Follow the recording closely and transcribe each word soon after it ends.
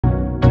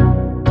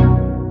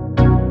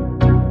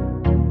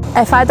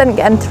If I didn't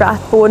get into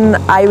Rathbone,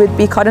 I would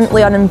be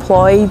currently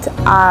unemployed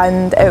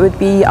and it would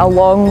be a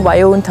long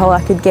while until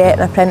I could get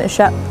an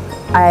apprenticeship.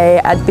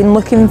 I'd been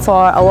looking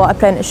for a lot of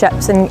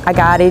apprenticeships in a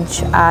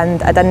garage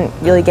and I didn't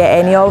really get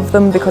any of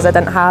them because I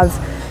didn't have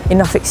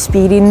enough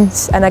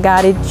experience in a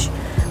garage.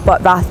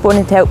 But Rathbone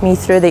had helped me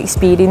through the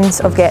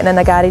experience of getting in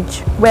a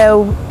garage.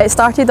 Well, it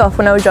started off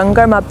when I was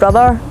younger. My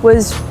brother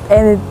was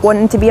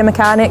wanting to be a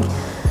mechanic,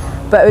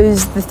 but it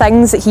was the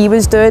things that he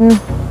was doing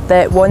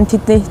that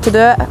wanted me to do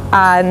it,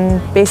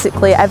 and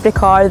basically every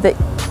car that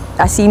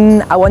I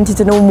seen, I wanted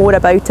to know more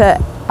about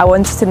it. I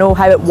wanted to know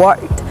how it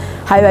worked,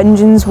 how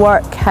engines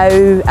work, how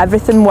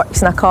everything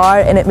works in a car,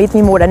 and it made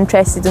me more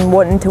interested in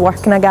wanting to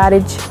work in a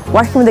garage.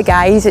 Working with the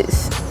guys,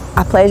 it's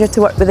a pleasure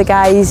to work with the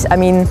guys. I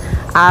mean,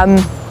 I'm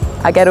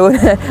a girl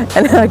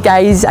in a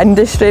guys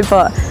industry,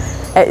 but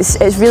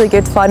it's really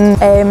good fun.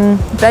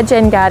 Bridge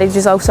End Garage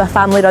is also a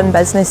family run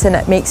business and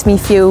it makes me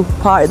feel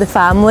part of the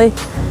family,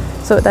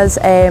 so it does.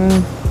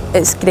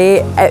 It's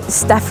great.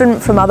 It's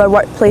different from other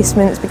work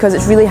placements because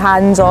it's really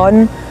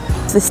hands-on.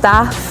 The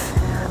staff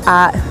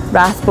at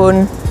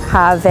Rathbone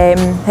have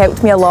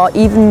helped me a lot,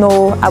 even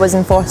though I was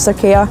in foster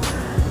care.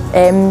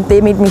 They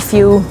made me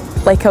feel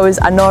like I was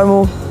a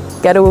normal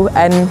girl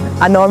in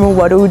a normal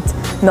world,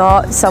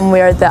 not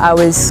somewhere that I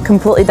was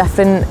completely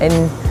different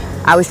and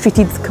I was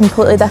treated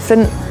completely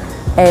different.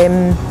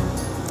 And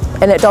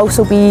it'd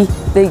also be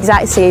the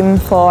exact same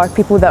for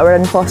people that were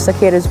in foster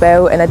care as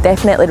well, and I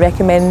definitely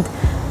recommend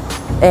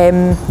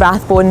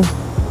Rathbone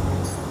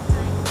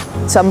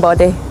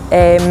somebody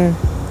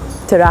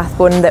to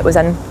Rathbone that was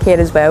in care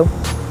as well.